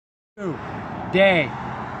Day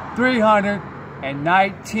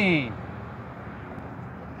 319.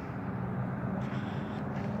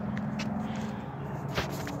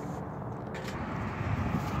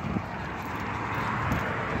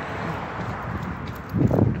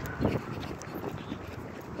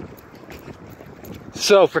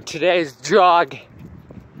 So for today's jog,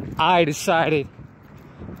 I decided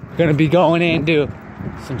I'm gonna be going into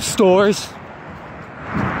some stores.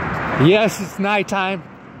 Yes, it's nighttime,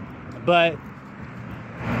 but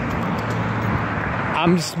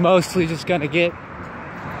I'm just mostly just gonna get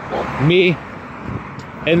me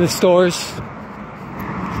in the stores,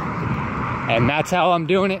 and that's how I'm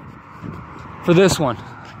doing it for this one.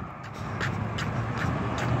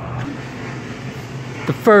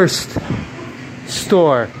 The first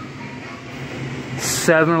store,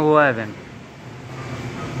 7-Eleven.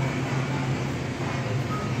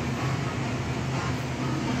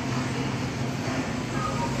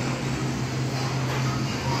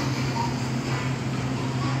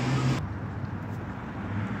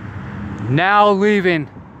 Now leaving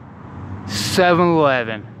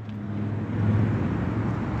 7-Eleven.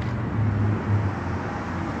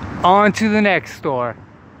 On to the next store.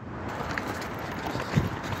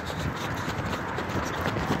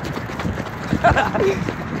 Okay.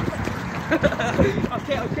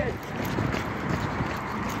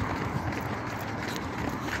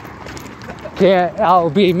 Can't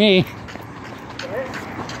outbeat me.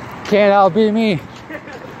 Can't outbeat me.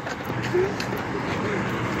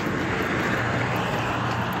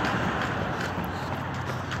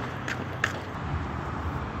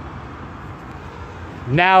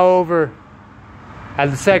 Now over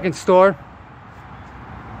at the second store.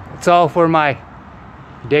 It's all for my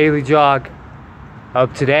daily jog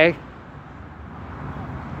of today.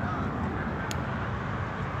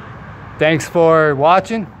 Thanks for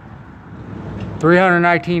watching.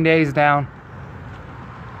 319 days down.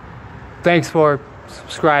 Thanks for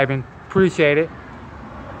subscribing. Appreciate it.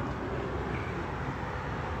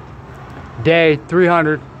 Day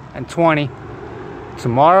 320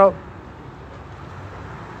 tomorrow.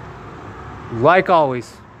 Like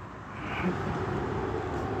always.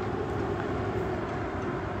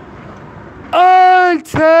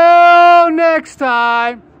 Until next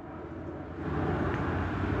time,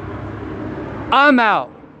 I'm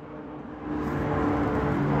out.